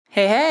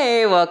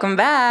Hey, welcome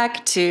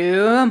back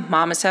to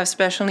Mamas Have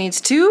Special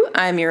Needs Too.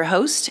 I'm your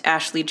host,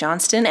 Ashley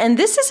Johnston, and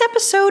this is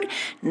episode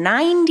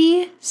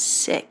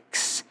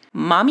 96,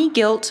 Mommy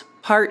Guilt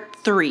Part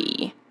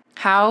 3,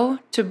 How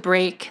to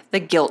Break the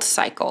Guilt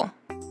Cycle.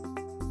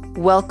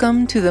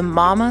 Welcome to the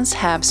Mamas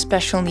Have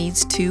Special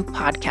Needs Too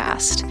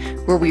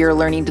podcast, where we are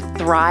learning to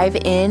thrive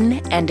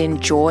in and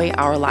enjoy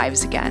our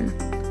lives again.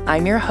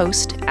 I'm your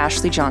host,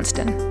 Ashley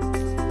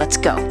Johnston. Let's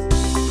go.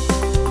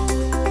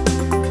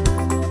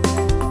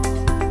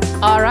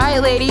 All right,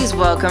 ladies,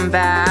 welcome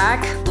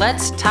back.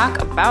 Let's talk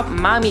about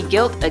mommy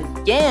guilt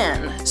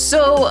again.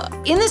 So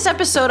in this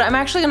episode, I'm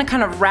actually going to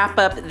kind of wrap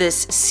up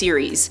this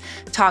series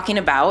talking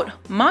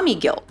about mommy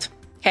guilt.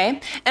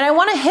 Okay. And I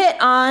want to hit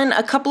on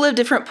a couple of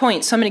different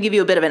points. So I'm going to give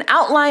you a bit of an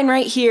outline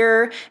right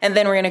here, and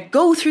then we're going to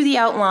go through the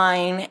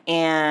outline,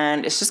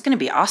 and it's just going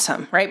to be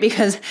awesome, right?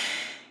 Because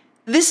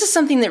this is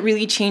something that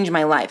really changed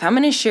my life. I'm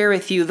going to share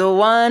with you the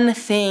one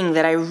thing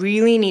that I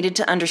really needed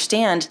to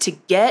understand to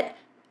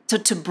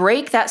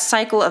break that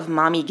cycle of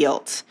mommy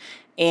guilt.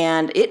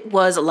 And it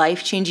was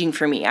life-changing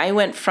for me. I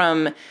went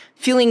from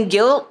feeling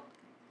guilt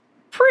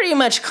pretty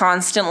much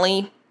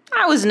constantly.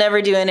 I was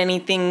never doing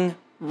anything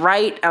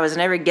right. I was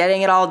never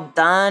getting it all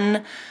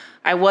done.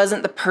 I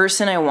wasn't the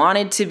person I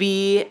wanted to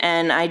be,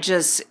 and I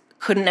just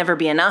couldn't ever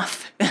be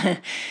enough.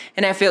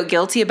 And I felt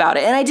guilty about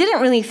it. And I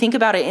didn't really think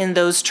about it in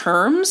those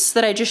terms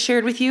that I just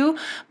shared with you,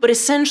 but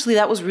essentially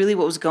that was really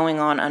what was going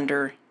on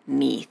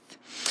underneath.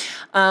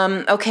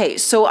 Okay,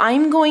 so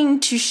I'm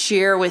going to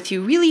share with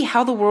you really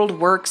how the world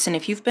works. And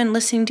if you've been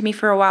listening to me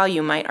for a while,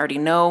 you might already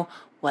know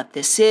what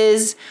this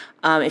is.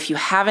 If you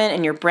haven't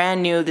and you're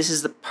brand new, this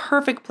is the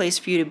perfect place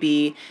for you to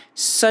be.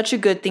 Such a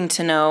good thing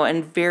to know,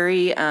 and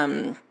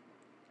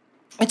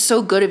it's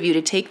so good of you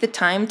to take the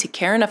time to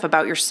care enough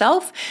about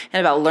yourself and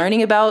about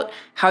learning about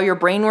how your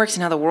brain works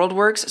and how the world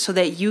works so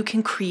that you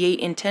can create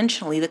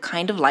intentionally the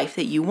kind of life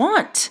that you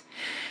want.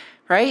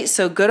 Right?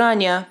 So good on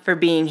you for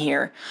being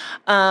here.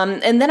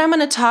 And then I'm going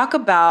to talk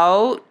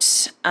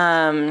about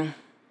the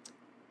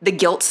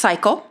guilt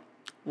cycle,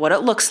 what it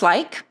looks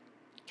like.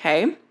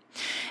 Okay.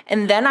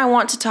 And then I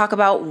want to talk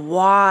about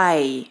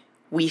why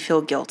we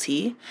feel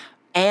guilty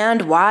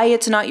and why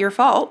it's not your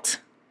fault.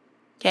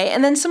 Okay.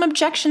 And then some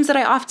objections that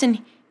I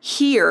often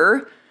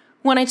hear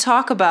when I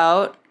talk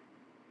about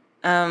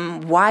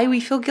why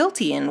we feel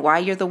guilty and why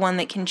you're the one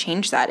that can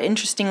change that.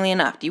 Interestingly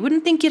enough, you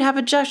wouldn't think you'd have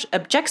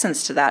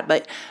objections to that,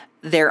 but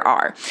there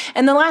are.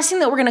 And the last thing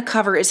that we're going to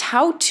cover is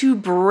how to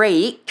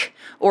break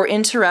or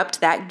interrupt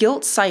that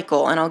guilt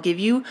cycle. And I'll give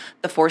you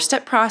the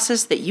 4-step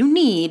process that you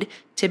need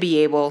to be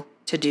able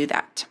to do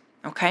that.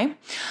 Okay?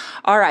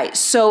 All right.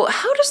 So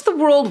how does the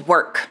world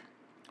work?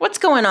 What's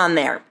going on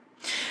there?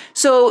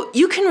 So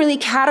you can really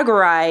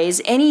categorize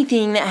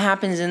anything that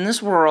happens in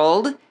this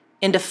world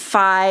into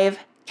 5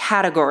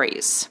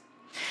 categories.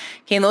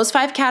 Okay, and those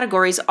 5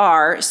 categories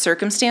are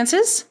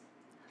circumstances,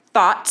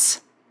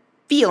 thoughts,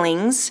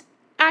 feelings,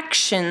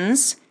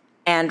 actions,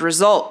 and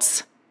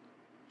results.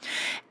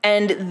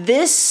 And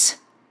this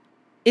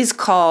is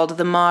called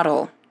the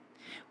model.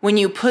 When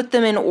you put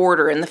them in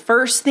order, and the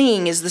first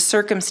thing is the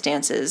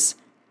circumstances,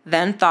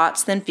 then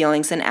thoughts, then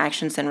feelings, then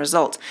actions, then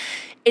results.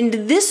 And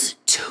this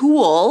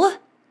tool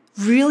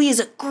really is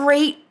a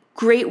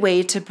great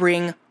way to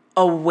bring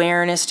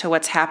awareness to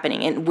what's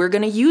happening. And we're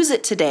going to use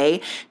it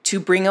today to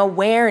bring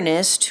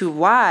awareness to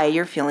why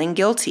you're feeling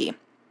guilty.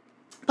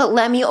 But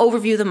let me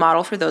overview the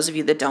model for those of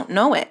you that don't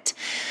know it.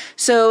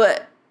 So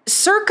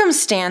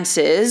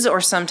circumstances, or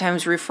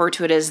sometimes refer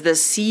to it as the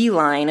C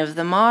line of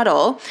the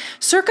model,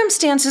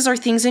 circumstances are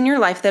things in your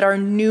life that are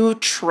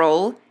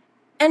neutral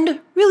and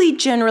really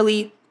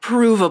generally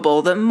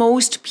provable, that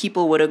most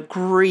people would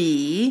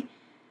agree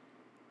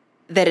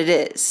that it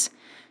is.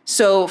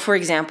 So, for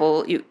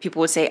example,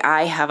 people would say,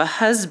 I have a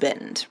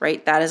husband,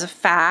 right? That is a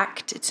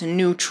fact. It's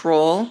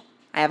neutral.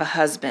 I have a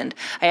husband.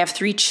 I have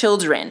 3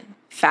 children.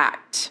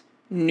 Fact.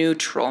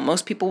 Neutral.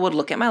 Most people would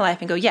look at my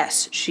life and go,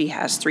 yes, she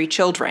has 3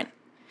 children.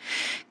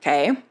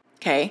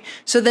 Okay.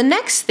 So the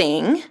next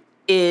thing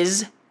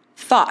is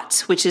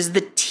thoughts, which is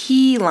the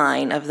T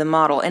line of the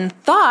model. And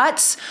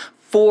thoughts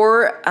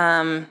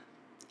and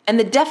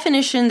the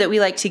definition that we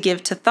like to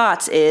give to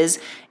thoughts is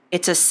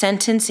it's a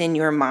sentence in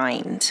your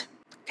mind.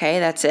 Okay,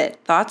 that's it.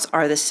 Thoughts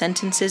are the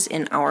sentences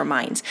in our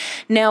minds.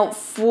 Now,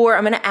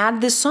 I'm going to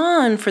add this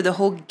on for the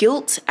whole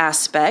guilt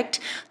aspect.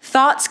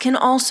 Thoughts can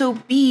also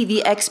be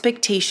the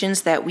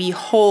expectations that we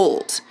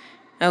hold.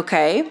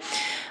 Okay,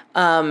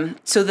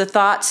 so the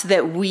thoughts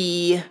that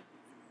we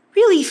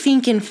really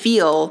think and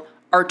feel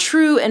are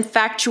true and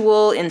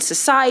factual in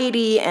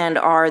society and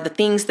are the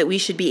things that we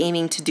should be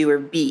aiming to do or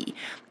be.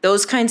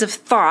 Those kinds of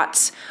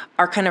thoughts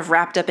are kind of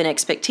wrapped up in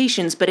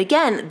expectations. But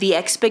again, the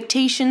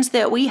expectations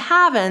that we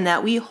have and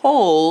that we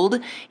hold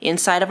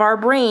inside of our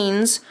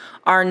brains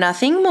are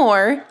nothing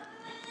more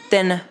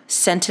than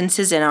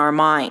sentences in our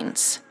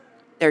minds.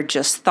 They're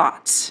just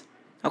thoughts.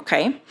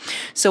 Okay?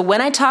 So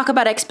when I talk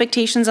about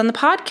expectations on the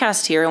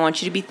podcast here, I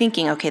want you to be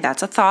thinking, okay,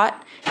 that's a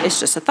thought. It's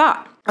just a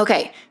thought.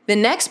 Okay, the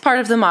next part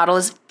of the model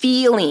is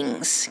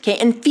feelings. Okay,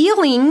 and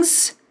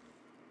feelings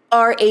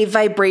are a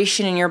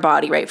vibration in your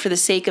body, right? For the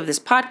sake of this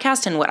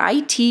podcast and what I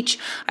teach,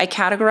 I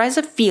categorize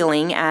a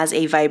feeling as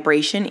a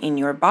vibration in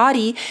your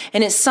body,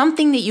 and it's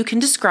something that you can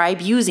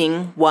describe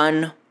using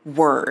one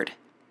word.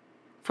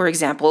 For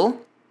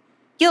example,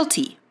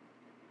 guilty,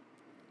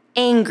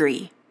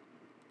 angry,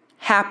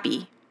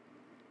 happy,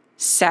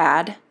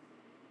 sad,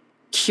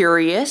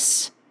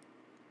 curious,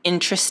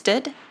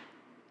 interested,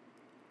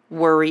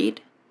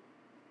 worried.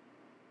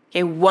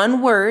 Okay,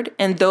 one word,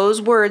 and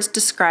those words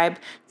describe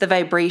the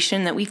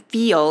vibration that we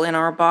feel in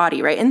our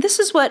body, right? And this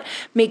is what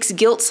makes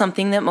guilt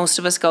something that most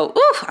of us go,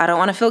 ooh, I don't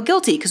want to feel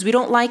guilty, because we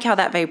don't like how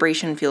that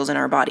vibration feels in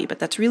our body, but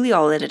that's really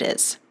all that it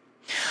is.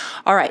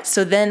 All right,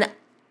 so then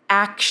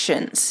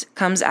actions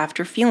comes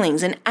after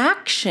feelings, and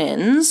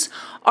actions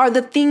are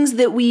the things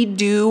that we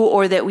do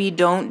or that we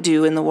don't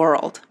do in the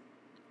world.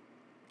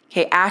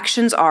 Okay,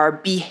 actions are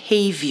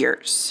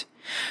behaviors.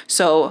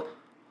 So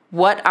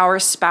what our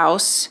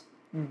spouse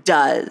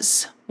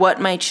does, what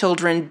my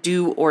children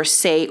do or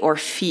say or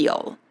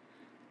feel.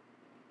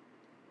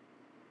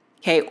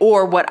 Okay,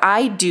 or what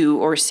I do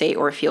or say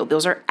or feel,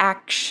 those are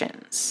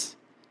actions.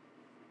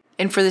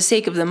 And for the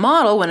sake of the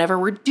model, whenever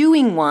we're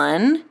doing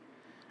one,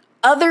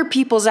 other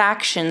people's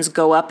actions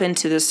go up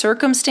into the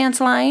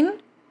circumstance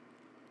line,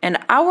 and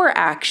our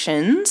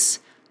actions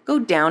go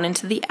down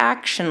into the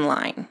action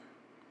line.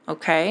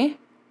 Okay?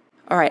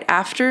 All right,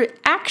 after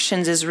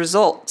actions is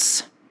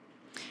results.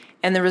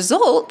 And the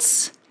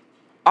results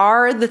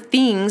are the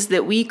things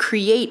that we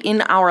create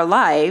in our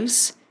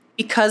lives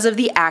because of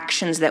the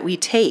actions that we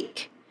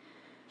take,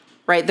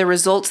 right? The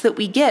results that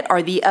we get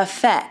are the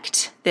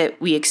effect that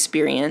we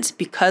experience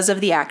because of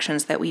the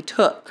actions that we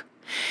took.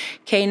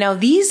 Okay, now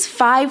these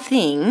 5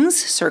 things,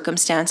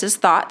 circumstances,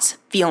 thoughts,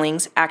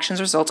 feelings, actions,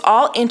 results,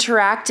 all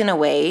interact in a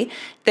way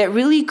that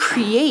really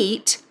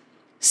create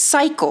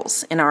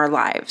cycles in our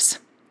lives.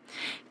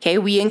 Okay,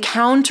 we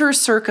encounter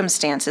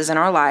circumstances in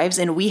our lives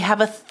and we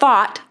have a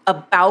thought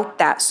about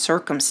that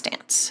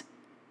circumstance.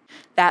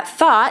 That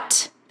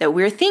thought that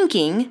we're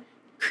thinking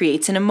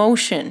creates an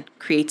emotion,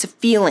 creates a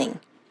feeling.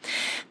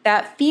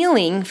 That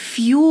feeling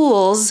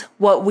fuels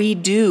what we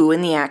do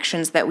in the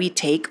actions that we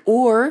take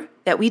or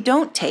that we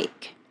don't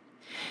take.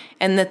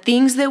 And the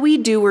things that we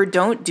do or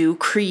don't do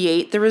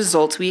create the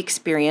results we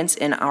experience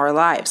in our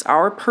lives,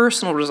 our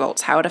personal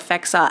results, how it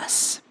affects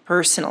us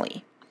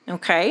personally.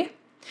 Okay?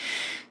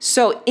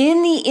 So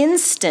in the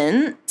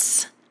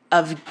instance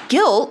of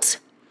guilt,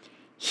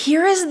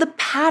 here is the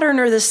pattern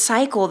or the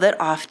cycle that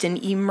often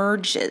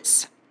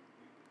emerges.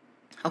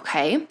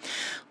 Okay?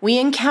 We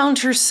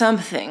encounter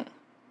something.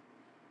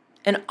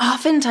 And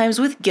oftentimes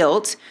with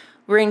guilt,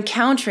 we're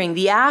encountering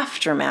the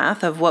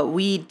aftermath of what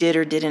we did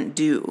or didn't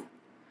do.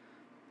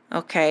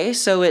 Okay?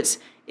 So it's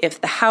if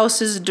the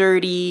house is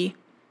dirty,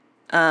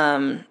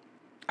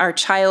 our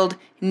child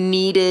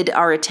needed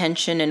our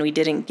attention and we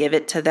didn't give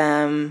it to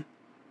them,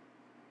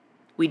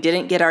 we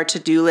didn't get our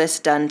to-do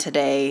list done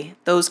today.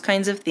 Those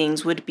kinds of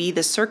things would be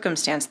the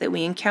circumstance that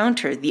we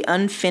encounter, the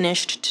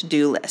unfinished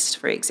to-do list,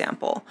 for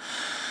example.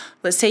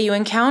 Let's say you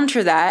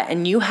encounter that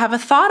and you have a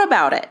thought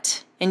about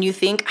it and you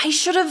think, I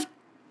should have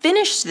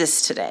finished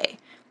this today.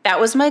 That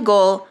was my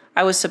goal.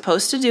 I was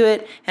supposed to do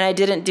it and I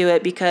didn't do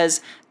it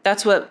because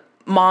that's what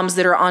moms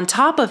that are on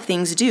top of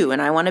things do. And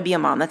I want to be a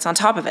mom that's on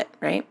top of it,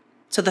 right?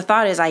 So the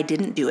thought is, I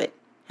didn't do it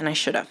and I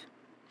should have.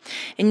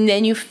 And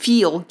then you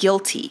feel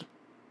guilty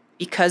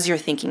because you're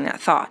thinking that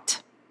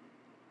thought.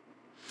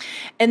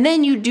 And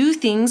then you do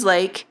things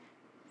like,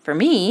 for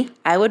me,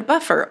 I would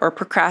buffer or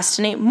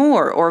procrastinate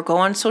more or go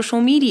on social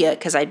media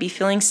because I'd be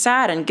feeling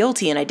sad and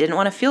guilty and I didn't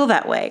want to feel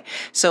that way.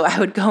 So I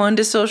would go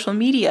onto social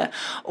media,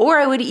 or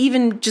I would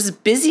even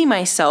just busy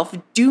myself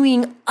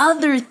doing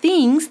other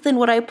things than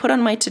what I put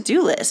on my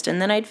to-do list.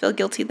 And then I'd feel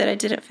guilty that I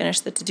didn't finish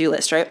the to-do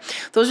list, right?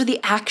 Those are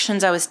the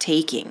actions I was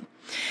taking.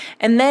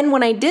 And then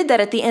when I did that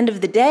at the end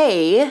of the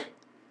day,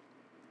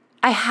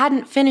 I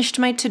hadn't finished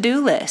my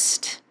to-do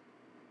list.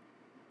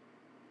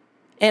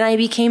 And I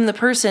became the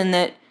person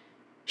that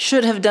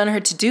should have done her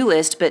to-do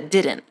list but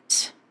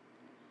didn't,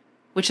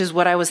 which is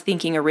what I was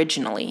thinking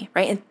originally,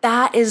 right? And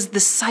that is the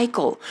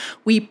cycle.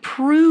 We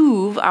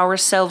prove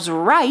ourselves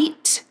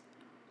right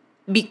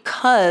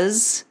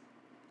because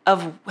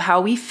of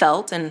how we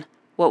felt and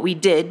what we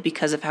did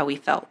because of how we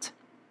felt.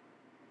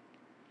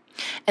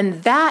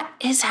 And that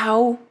is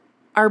how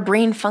our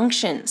brain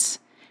functions.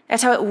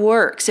 That's how it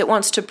works. It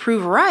wants to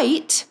prove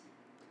right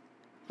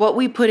what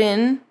we put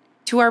in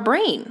to our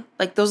brain,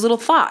 like those little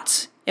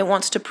thoughts. It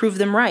wants to prove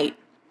them right.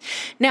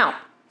 Now,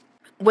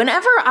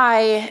 whenever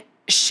I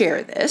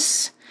share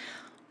this,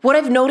 what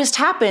I've noticed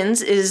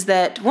happens is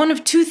that one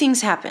of 2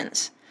 things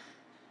happens.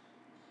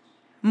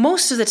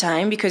 Most of the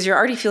time, because you're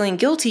already feeling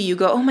guilty, you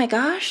go, oh my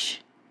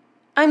gosh,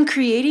 I'm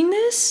creating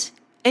this?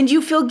 And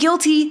you feel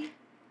guilty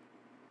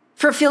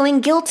for feeling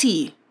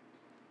guilty.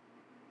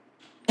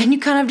 And you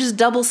kind of just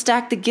double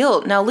stack the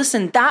guilt. Now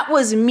listen, that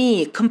was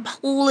me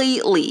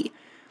completely.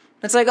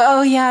 It's like,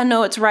 oh yeah,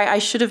 no, it's right. I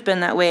should have been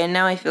that way. And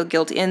now I feel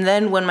guilty. And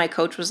then when my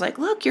coach was like,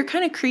 look, you're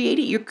kind of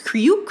creating, you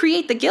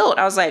create the guilt.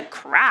 I was like,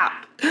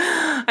 crap,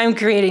 I'm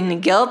creating the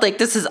guilt. Like,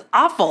 this is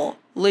awful.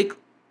 Like,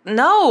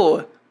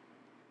 no.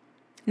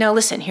 Now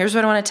listen, here's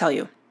what I want to tell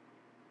you.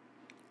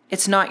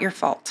 It's not your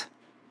fault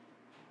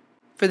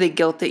for the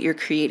guilt that you're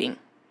creating.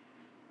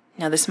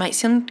 Now this might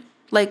sound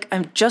like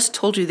I've just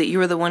told you that you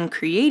were the one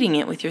creating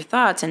it with your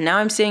thoughts. And now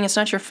I'm saying it's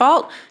not your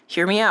fault.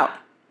 Hear me out.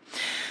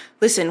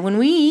 Listen, when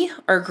we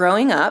are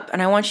growing up,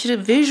 and I want you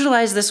to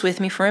visualize this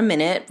with me for a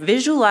minute,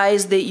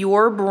 visualize that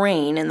your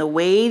brain and the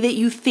way that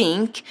you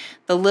think,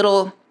 the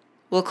little,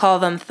 we'll call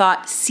them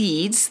thought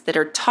seeds that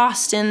are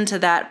tossed into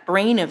that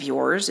brain of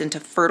yours, into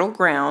fertile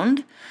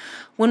ground.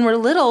 When we're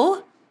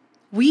little,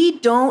 we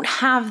don't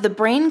have the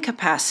brain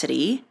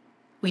capacity,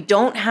 we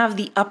don't have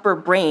the upper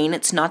brain,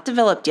 it's not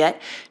developed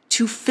yet,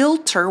 to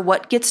filter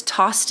what gets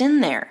tossed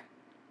in there.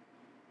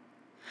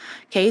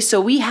 Okay,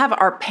 so we have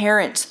our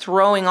parents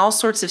throwing all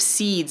sorts of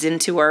seeds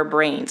into our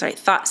brains, right?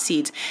 Thought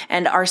seeds,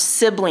 and our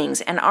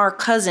siblings, and our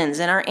cousins,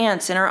 and our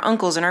aunts, and our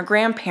uncles, and our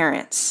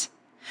grandparents.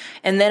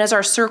 And then as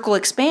our circle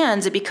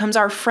expands, it becomes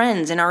our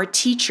friends and our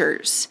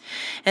teachers.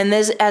 And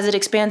as it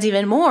expands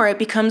even more, it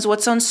becomes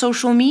what's on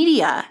social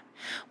media,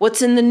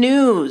 what's in the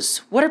news,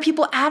 what are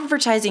people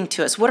advertising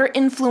to us, what are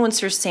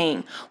influencers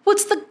saying,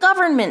 what's the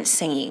government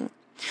saying,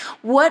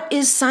 what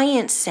is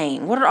science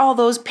saying, what are all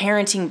those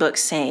parenting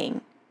books saying?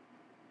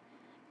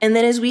 And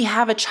then as we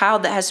have a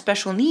child that has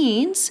special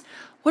needs,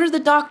 what are the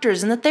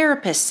doctors and the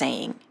therapists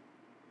saying?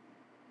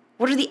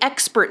 What are the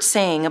experts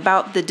saying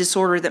about the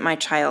disorder that my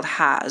child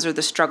has, or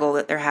the struggle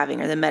that they're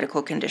having, or the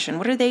medical condition?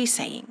 What are they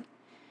saying?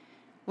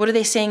 What are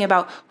they saying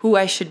about who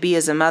I should be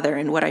as a mother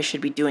and what I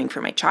should be doing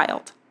for my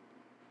child?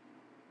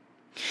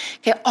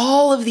 Okay,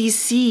 all of these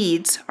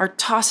seeds are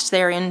tossed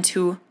there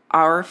into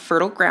our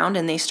fertile ground,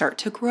 and they start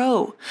to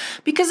grow,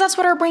 because that's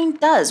what our brain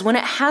does. When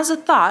it has a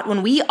thought,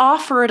 when we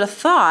offer it a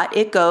thought,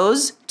 it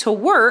goes to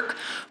work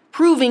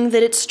proving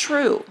that it's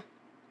true,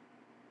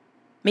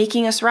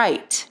 making us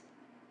right.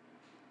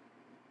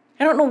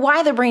 I don't know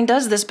why the brain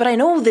does this, but I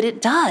know that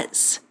it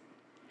does.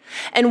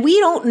 And we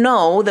don't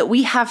know that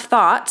we have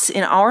thoughts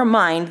in our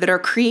mind that are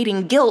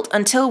creating guilt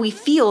until we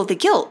feel the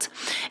guilt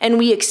and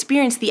we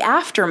experience the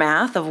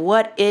aftermath of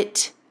what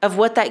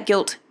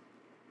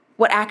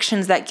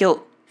actions that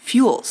guilt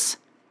fuels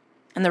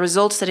and the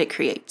results that it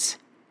creates.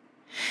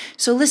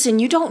 So listen,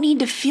 you don't need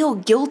to feel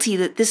guilty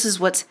that this is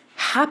what's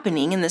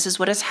happening and this is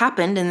what has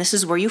happened and this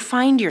is where you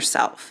find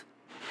yourself.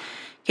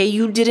 Okay,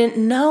 you didn't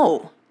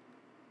know.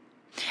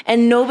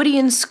 And nobody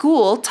in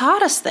school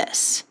taught us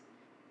this.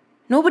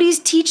 Nobody's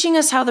teaching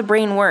us how the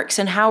brain works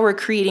and how we're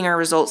creating our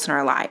results in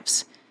our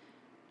lives,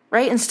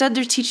 right? Instead,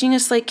 they're teaching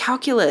us like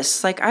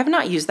calculus. Like, I've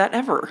not used that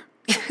ever,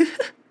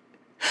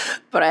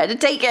 but I had to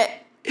take it.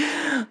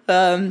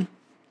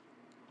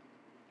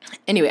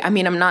 Anyway, I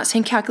mean, I'm not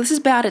saying calculus is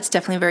bad. It's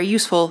definitely very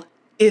useful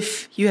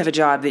if you have a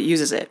job that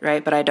uses it,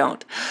 right? But I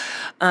don't.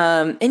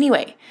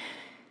 Anyway,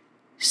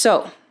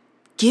 so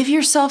give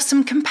yourself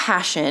some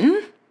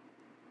compassion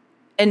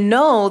and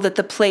know that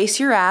the place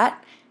you're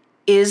at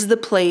is the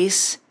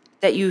place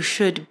that you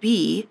should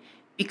be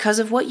because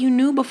of what you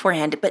knew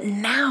beforehand. But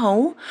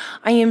now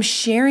I am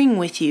sharing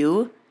with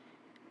you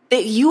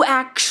that you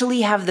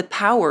actually have the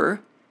power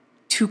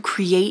to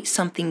create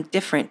something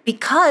different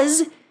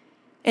because,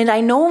 and I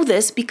know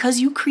this because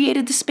you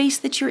created the space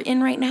that you're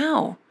in right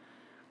now.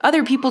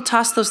 Other people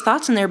toss those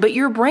thoughts in there, but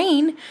your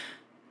brain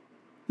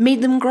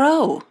made them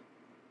grow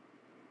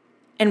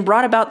and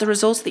brought about the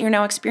results that you're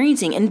now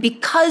experiencing. And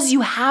because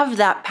you have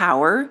that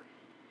power,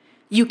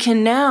 you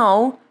can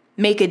now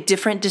make a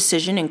different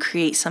decision and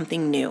create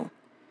something new.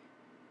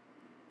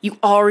 You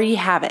already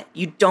have it.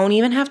 You don't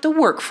even have to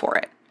work for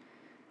it.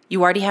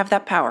 You already have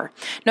that power.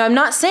 Now, I'm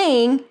not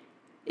saying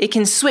it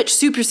can switch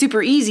super,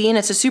 super easy and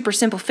it's a super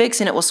simple fix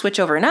and it will switch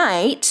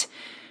overnight,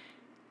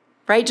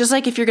 right? Just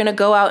like if you're going to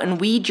go out and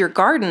weed your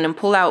garden and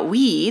pull out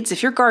weeds,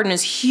 if your garden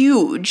is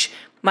huge,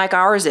 like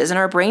ours is, and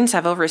our brains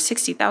have over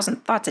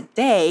 60,000 thoughts a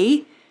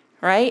day,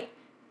 right?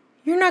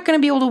 You're not going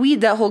to be able to weed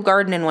that whole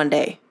garden in one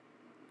day.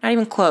 Not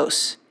even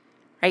close.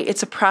 Right?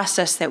 It's a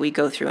process that we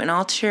go through, and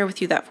I'll share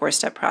with you that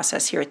 4-step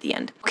process here at the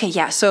end. Okay,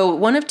 yeah, so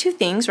one of two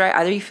things, right?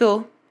 Either you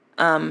feel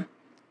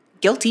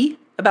guilty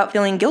about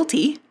feeling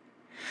guilty,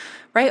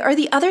 right? Or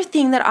the other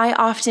thing that I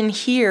often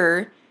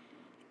hear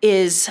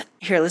is,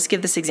 here, let's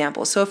give this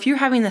example. So if you're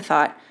having the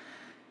thought,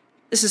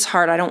 this is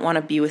hard, I don't want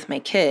to be with my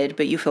kid,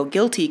 but you feel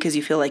guilty because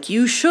you feel like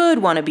you should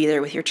want to be there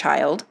with your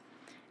child,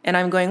 and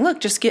I'm going, look,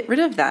 just get rid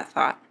of that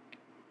thought.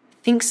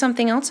 Think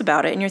something else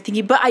about it, and you're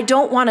thinking, but I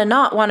don't want to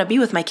not want to be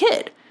with my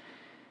kid.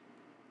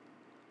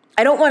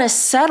 I don't want to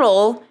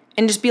settle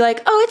and just be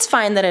like, oh, it's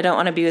fine that I don't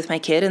want to be with my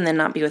kid and then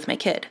not be with my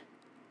kid.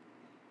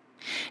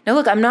 Now,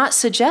 look, I'm not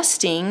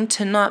suggesting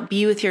to not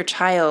be with your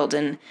child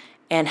and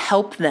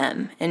help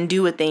them and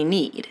do what they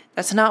need.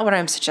 That's not what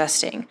I'm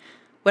suggesting.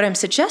 What I'm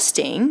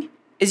suggesting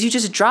is you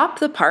just drop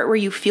the part where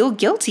you feel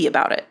guilty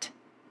about it.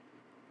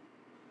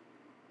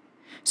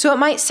 So it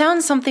might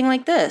sound something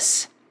like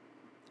this.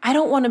 I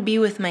don't want to be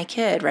with my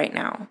kid right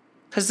now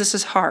because this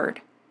is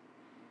hard.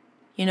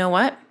 You know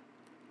what?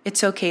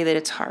 It's okay that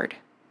it's hard.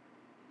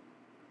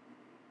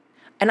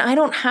 And I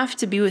don't have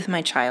to be with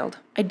my child.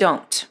 I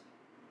don't.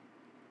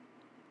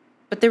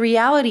 But the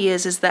reality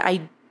is that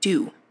I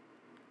do.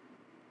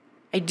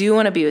 I do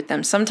want to be with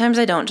them. Sometimes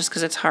I don't just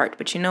because it's hard.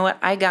 But you know what?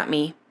 I got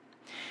me.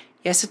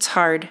 Yes, it's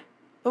hard,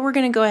 but we're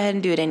going to go ahead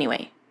and do it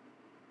anyway.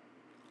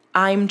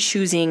 I'm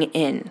choosing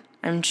in.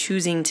 I'm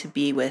choosing to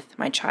be with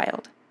my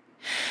child.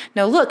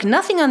 Now look,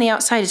 nothing on the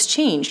outside has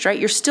changed, right?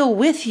 You're still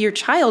with your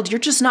child. You're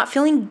just not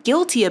feeling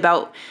guilty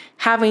about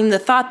having the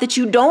thought that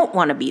you don't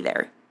want to be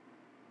there.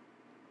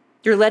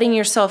 You're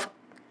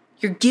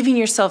giving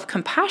yourself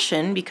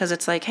compassion because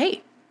it's like,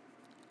 hey,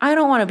 I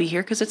don't want to be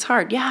here because it's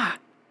hard. Yeah,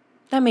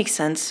 that makes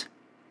sense.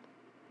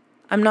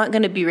 I'm not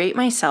going to berate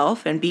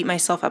myself and beat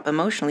myself up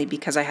emotionally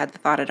because I had the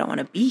thought I don't want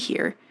to be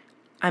here.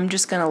 I'm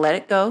just going to let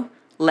it go,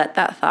 let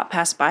that thought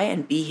pass by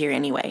and be here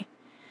anyway.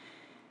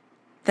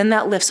 Then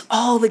that lifts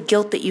all the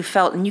guilt that you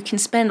felt, and you can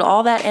spend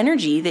all that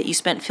energy that you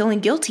spent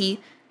feeling guilty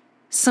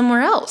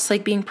somewhere else,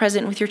 like being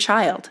present with your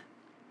child.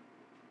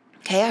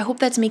 Okay, I hope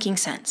that's making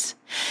sense.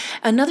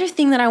 Another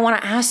thing that I want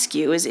to ask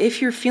you is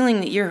if you're feeling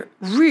that you're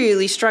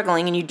really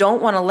struggling and you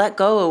don't want to let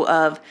go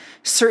of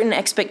certain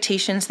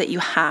expectations that you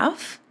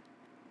have,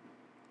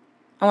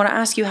 I want to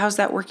ask you, how's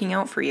that working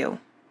out for you?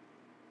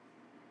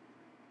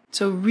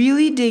 So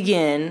really dig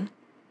in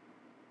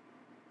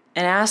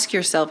and ask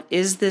yourself,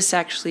 is this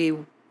actually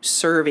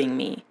serving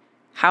me?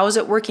 How is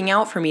it working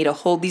out for me to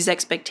hold these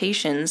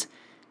expectations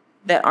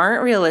that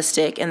aren't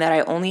realistic and that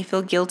I only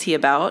feel guilty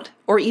about?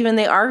 Or even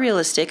they are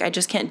realistic, I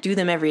just can't do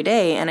them every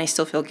day and I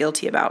still feel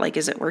guilty about. Like,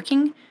 is it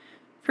working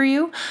for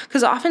you?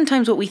 Because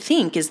oftentimes what we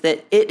think is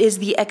that it is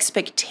the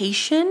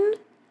expectation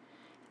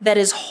that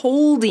is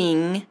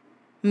holding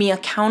me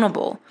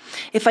accountable.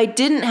 If I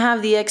didn't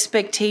have the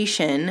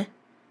expectation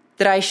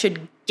that I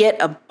should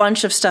get a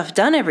bunch of stuff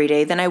done every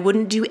day, then I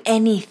wouldn't do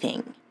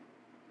anything.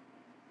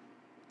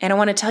 And I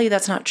want to tell you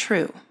that's not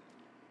true.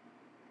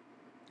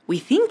 We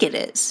think it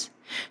is.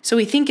 So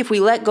we think if we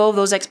let go of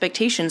those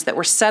expectations that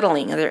we're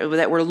settling,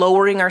 that we're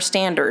lowering our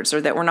standards, or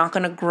that we're not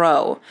going to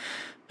grow.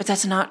 But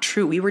that's not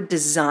true. We were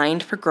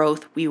designed for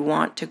growth. We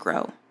want to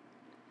grow.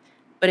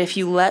 But if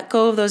you let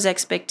go of those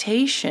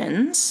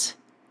expectations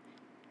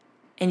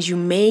and you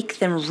make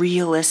them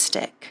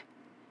realistic,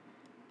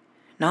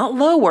 not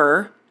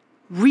lower,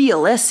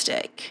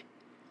 realistic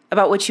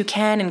about what you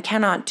can and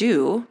cannot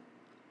do,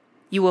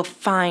 you will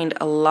find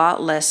a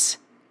lot less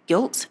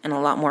guilt and a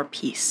lot more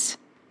peace.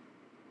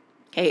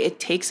 Okay, it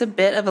takes a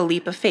bit of a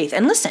leap of faith.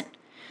 And listen,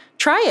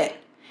 try it.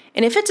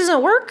 And if it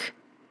doesn't work,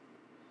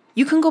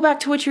 you can go back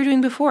to what you were doing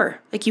before.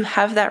 Like, you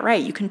have that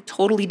right. You can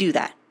totally do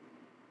that.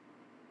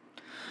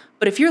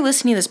 But if you're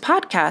listening to this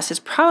podcast, it's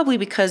probably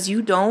because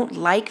you don't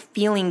like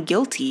feeling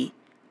guilty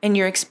and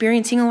you're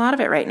experiencing a lot of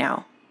it right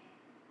now.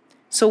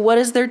 So what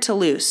is there to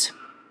lose?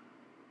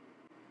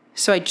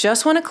 So I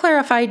just want to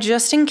clarify,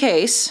 just in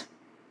case,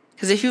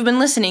 because if you've been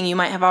listening, you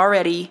might have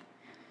already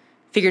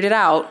figured it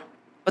out.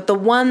 But the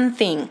one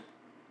thing,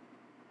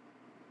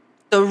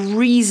 the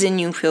reason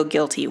you feel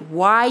guilty,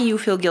 why you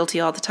feel guilty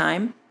all the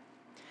time,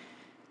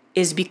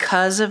 is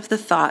because of the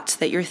thoughts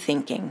that you're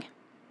thinking.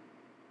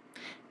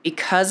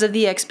 Because of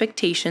the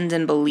expectations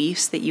and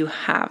beliefs that you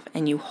have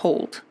and you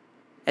hold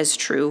as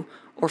true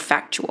or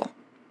factual.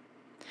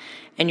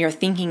 And you're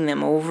thinking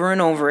them over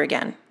and over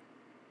again.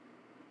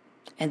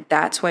 And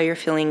that's why you're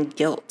feeling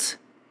guilt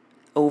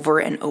over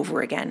and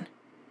over again.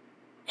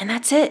 And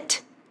that's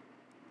it.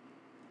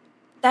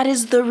 That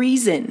is the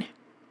reason.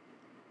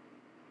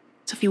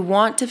 So if you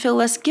want to feel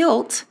less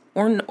guilt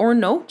or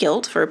no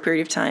guilt for a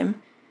period of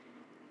time,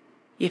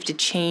 you have to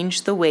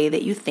change the way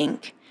that you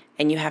think.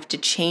 And you have to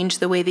change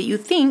the way that you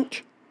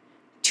think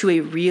to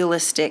a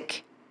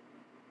realistic,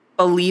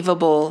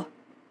 believable,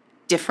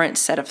 different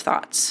set of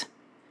thoughts.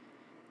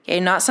 Okay,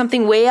 not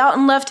something way out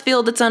in left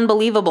field that's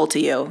unbelievable to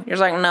you. You're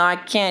like, no, I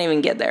can't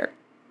even get there.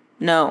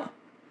 No.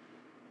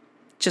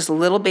 Just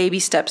little baby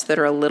steps that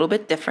are a little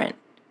bit different.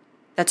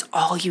 That's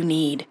all you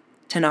need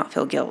to not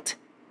feel guilt.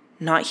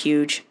 Not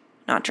huge,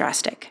 not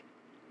drastic.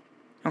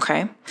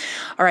 Okay?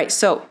 All right,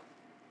 so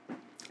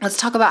let's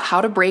talk about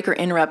how to break or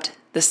interrupt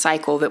the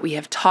cycle that we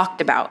have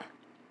talked about.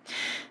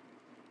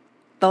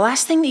 The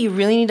last thing that you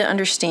really need to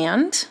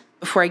understand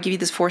before I give you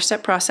this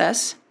 4-step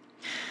process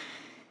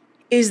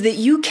is that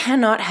you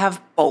cannot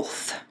have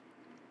both.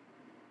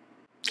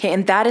 Okay,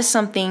 and that is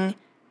something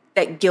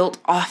that guilt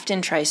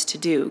often tries to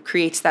do,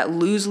 creates that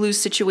lose-lose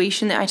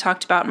situation that I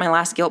talked about in my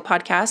last guilt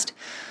podcast,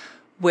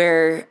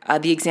 where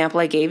the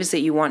example I gave is that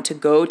you want to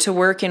go to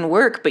work and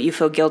work, but you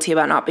feel guilty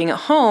about not being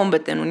at home.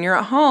 But then when you're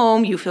at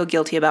home, you feel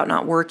guilty about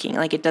not working.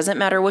 Like, it doesn't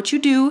matter what you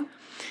do.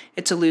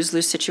 It's a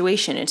lose-lose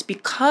situation. It's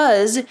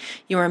because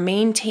you are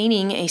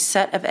maintaining a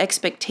set of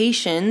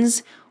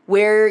expectations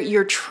where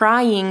you're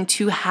trying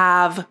to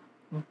have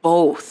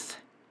both.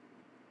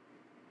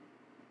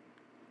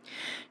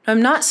 Now,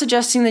 I'm not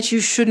suggesting that you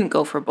shouldn't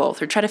go for both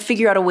or try to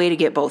figure out a way to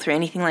get both or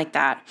anything like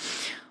that.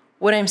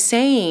 What I'm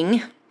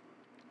saying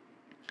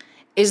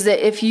is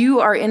that if you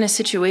are in a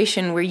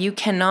situation where you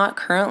cannot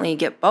currently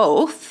get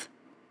both,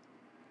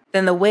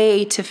 then the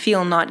way to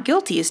feel not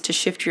guilty is to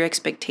shift your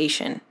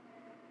expectation.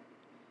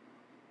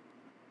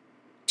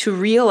 To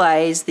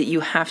realize that you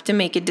have to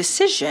make a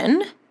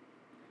decision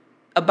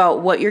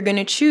about what you're going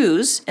to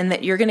choose and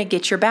that you're going to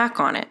get your back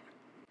on it.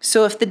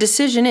 So if the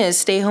decision is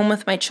stay home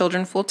with my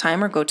children full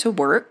time or go to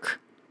work,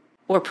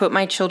 or put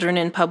my children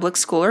in public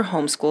school or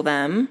homeschool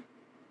them,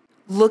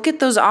 look at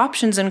those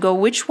options and go,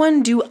 which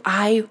one do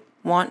I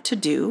want to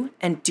do,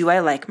 and do I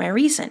like my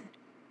reason?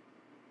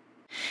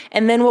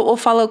 And then what will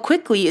follow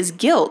quickly is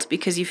guilt,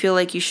 because you feel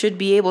like you should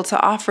be able to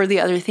offer the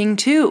other thing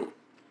too.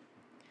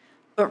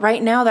 But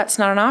right now that's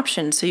not an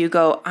option. So you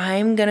go,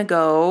 I'm going to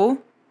go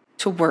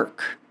to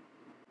work,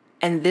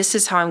 and this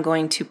is how I'm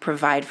going to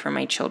provide for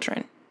my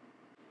children.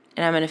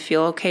 And I'm going to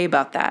feel okay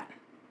about that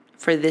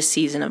for this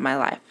season of my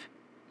life.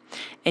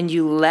 And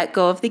you let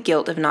go of the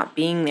guilt of not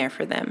being there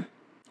for them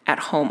at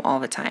home all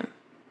the time.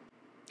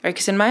 Right?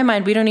 Because in my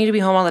mind, we don't need to be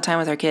home all the time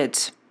with our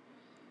kids.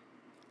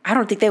 I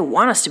don't think they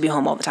want us to be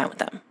home all the time with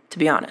them, to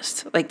be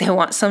honest. Like, they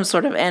want some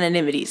sort of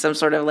anonymity, some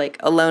sort of like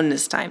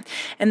aloneness time.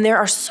 And there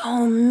are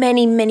so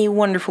many, many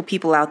wonderful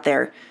people out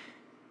there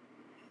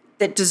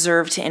that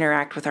deserve to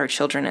interact with our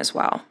children as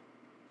well.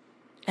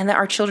 And that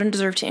our children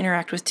deserve to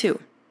interact with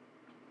too.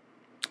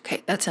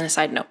 Okay, that's an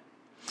aside note.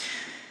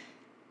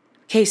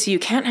 Okay, so you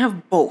can't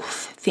have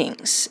both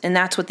things, and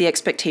that's what the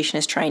expectation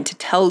is trying to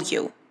tell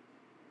you.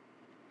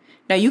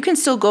 Now, you can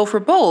still go for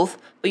both,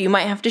 but you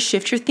might have to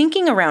shift your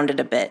thinking around it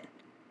a bit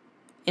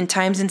in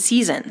times and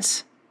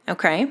seasons,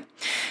 okay?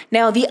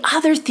 Now, the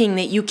other thing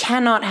that you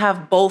cannot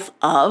have both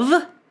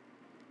of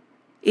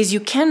is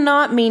you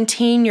cannot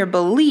maintain your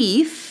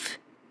belief,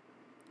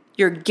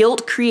 your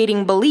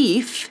guilt-creating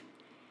belief,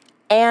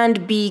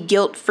 and be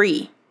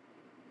guilt-free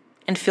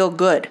and feel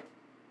good.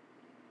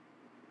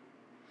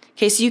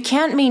 Okay, so you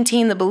can't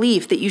maintain the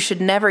belief that you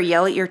should never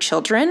yell at your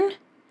children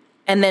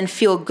and then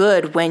feel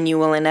good when you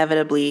will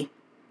inevitably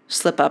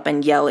slip up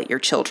and yell at your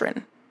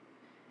children.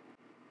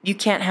 You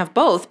can't have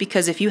both,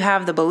 because if you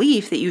have the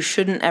belief that you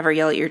shouldn't ever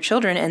yell at your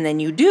children and then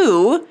you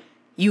do,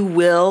 you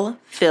will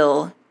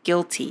feel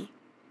guilty.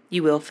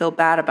 You will feel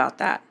bad about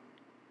that.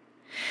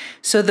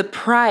 So the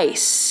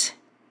price,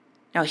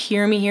 now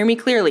hear me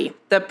clearly,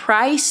 the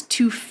price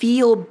to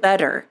feel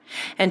better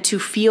and to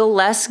feel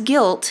less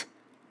guilt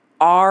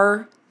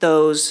are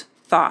those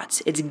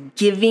thoughts. It's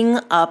giving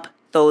up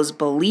those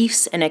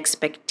beliefs and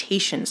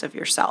expectations of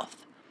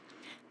yourself.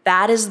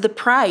 That is the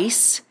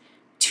price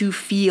to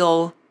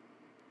feel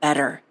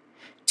better,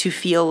 to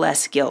feel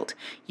less guilt.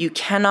 You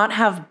cannot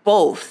have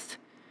both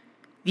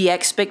the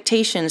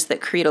expectations that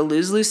create a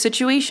lose-lose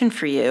situation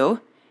for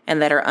you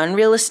and that are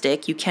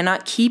unrealistic. You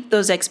cannot keep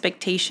those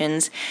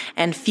expectations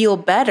and feel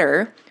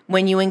better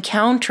when you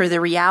encounter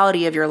the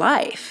reality of your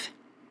life.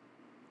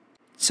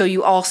 So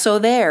you also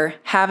there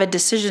have a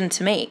decision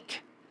to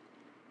make.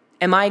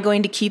 Am I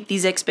going to keep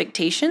these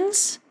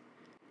expectations,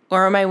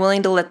 or am I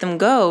willing to let them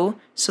go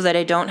so that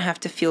I don't have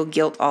to feel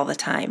guilt all the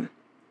time?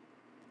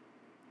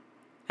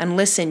 And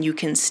listen, you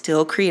can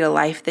still create a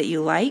life that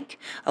you like,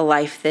 a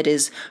life that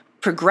is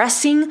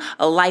progressing,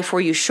 a life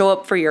where you show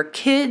up for your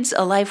kids,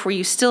 a life where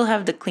you still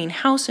have the clean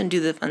house and do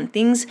the fun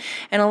things,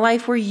 and a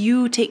life where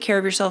you take care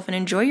of yourself and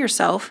enjoy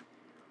yourself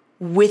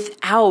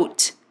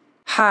without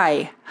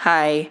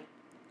high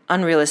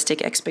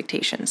unrealistic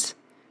expectations.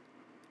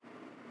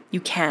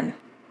 You can.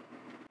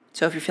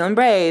 So if you're feeling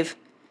brave,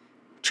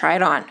 try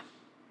it on.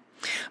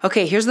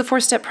 Okay, here's the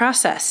 4-step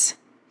process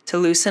to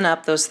loosen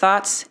up those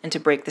thoughts and to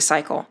break the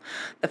cycle.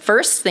 The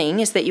first thing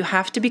is that you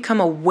have to become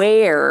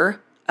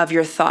aware of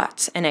your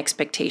thoughts and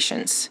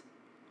expectations.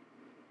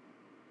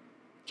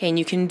 Okay, and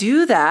you can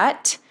do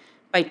that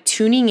by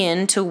tuning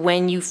in to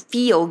when you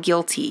feel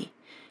guilty.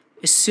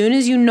 As soon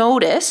as you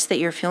notice that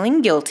you're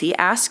feeling guilty,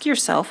 ask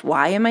yourself,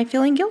 why am I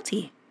feeling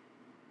guilty?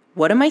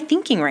 What am I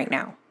thinking right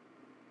now?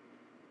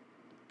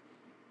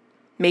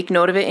 Make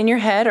note of it in your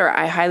head, or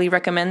I highly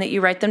recommend that you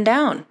write them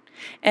down.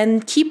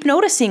 And keep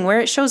noticing where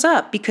it shows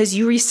up, because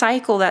you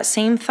recycle that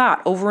same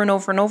thought over and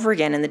over and over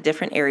again in the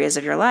different areas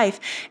of your life.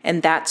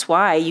 And that's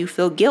why you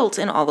feel guilt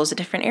in all those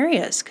different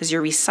areas, because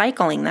you're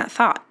recycling that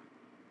thought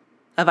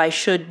of I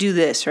should do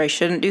this, or I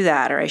shouldn't do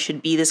that, or I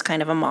should be this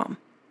kind of a mom.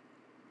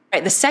 All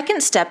right, the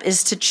second step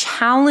is to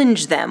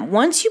challenge them.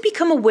 Once you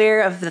become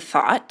aware of the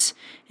thought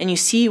and you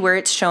see where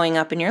it's showing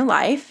up in your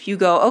life, you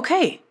go,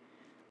 okay,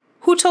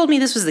 who told me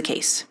this was the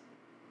case?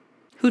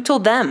 Who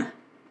told them?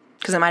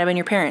 Because it might have been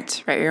your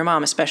parents, right? Or your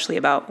mom, especially,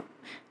 about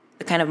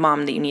the kind of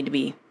mom that you need to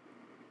be.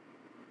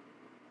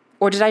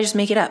 Or did I just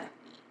make it up?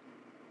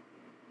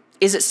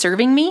 Is it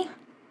serving me?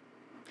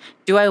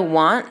 Do I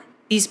want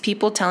these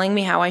people telling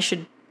me how I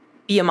should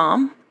be a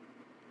mom?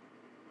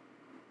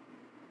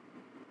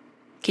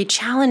 Okay,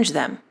 challenge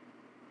them.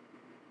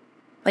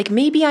 Like,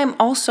 maybe I'm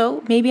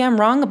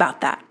wrong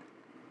about that.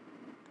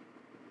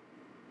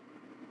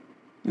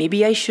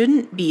 Maybe I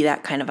shouldn't be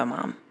that kind of a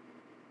mom.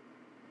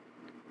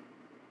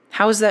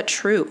 How is that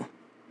true?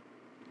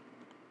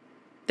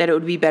 That it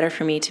would be better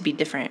for me to be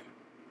different?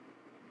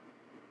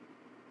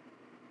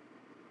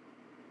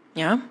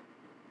 Yeah?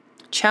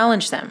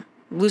 Challenge them.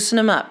 Loosen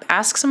them up.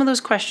 Ask some of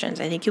those questions.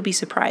 I think you'll be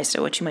surprised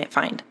at what you might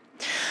find.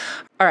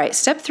 All right,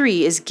 step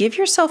 3 is give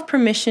yourself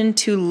permission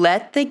to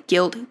let the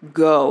guilt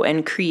go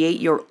and create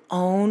your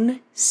own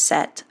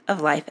set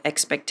of life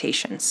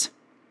expectations.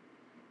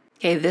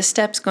 Okay, this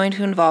step's going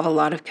to involve a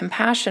lot of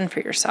compassion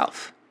for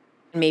yourself,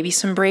 maybe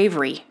some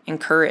bravery and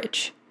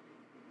courage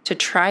to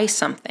try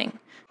something.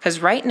 Because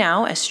right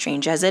now, as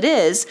strange as it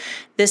is,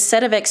 this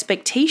set of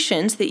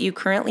expectations that you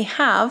currently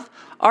have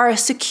are a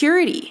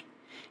security.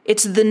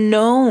 It's the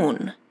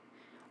known,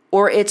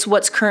 or it's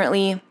what's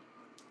currently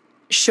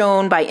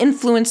shown by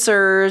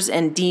influencers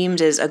and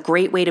deemed as a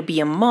great way to be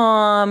a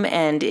mom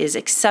and is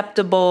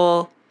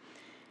acceptable.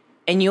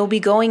 And you'll be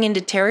going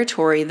into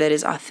territory that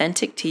is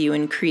authentic to you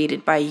and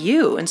created by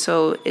you. And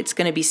so it's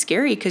going to be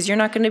scary because you're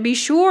not going to be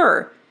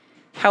sure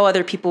how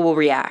other people will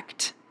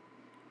react.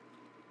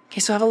 Okay,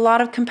 so have a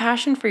lot of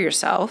compassion for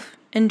yourself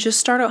and just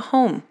start at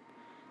home.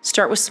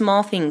 Start with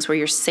small things where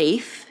you're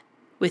safe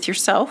with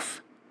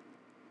yourself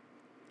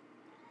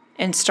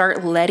and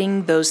start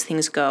letting those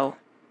things go.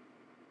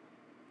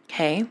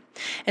 Okay?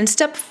 And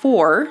step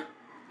 4,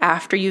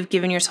 after you've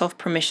given yourself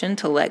permission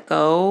to let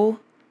go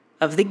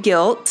of the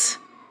guilt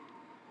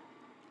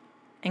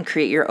and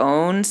create your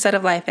own set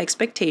of life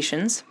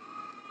expectations,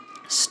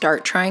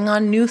 start trying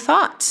on new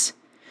thoughts.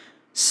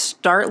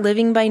 Start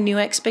living by new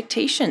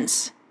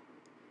expectations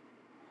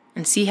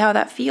and see how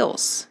that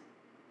feels.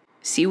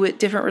 See what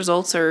different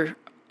results are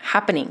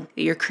happening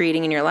that you're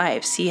creating in your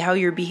life. See how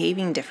you're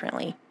behaving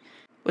differently.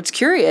 What's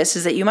curious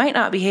is that you might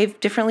not behave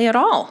differently at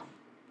all.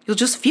 You'll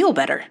just feel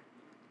better.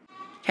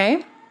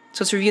 Okay?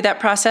 So let's review that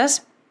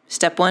process.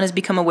 Step 1 is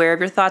become aware of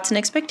your thoughts and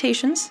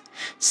expectations.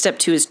 Step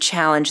 2 is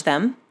challenge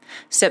them.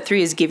 Step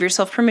 3 is give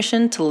yourself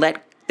permission to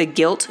let the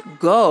guilt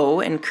go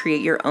and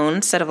create your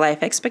own set of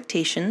life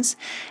expectations.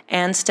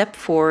 And step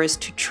 4 is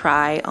to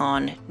try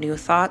on new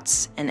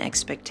thoughts and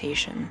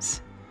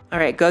expectations. All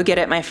right, go get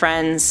it, my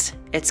friends.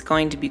 It's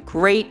going to be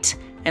great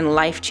and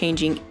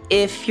life-changing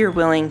if you're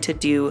willing to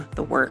do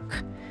the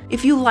work.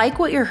 If you like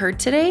what you heard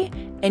today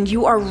and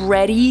you are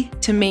ready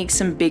to make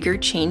some bigger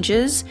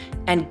changes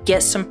and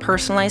get some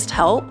personalized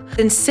help,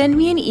 then send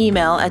me an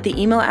email at the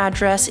email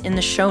address in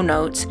the show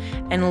notes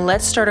and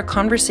let's start a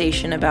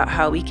conversation about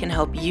how we can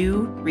help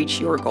you reach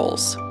your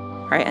goals.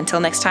 All right, until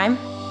next time,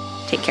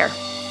 take care.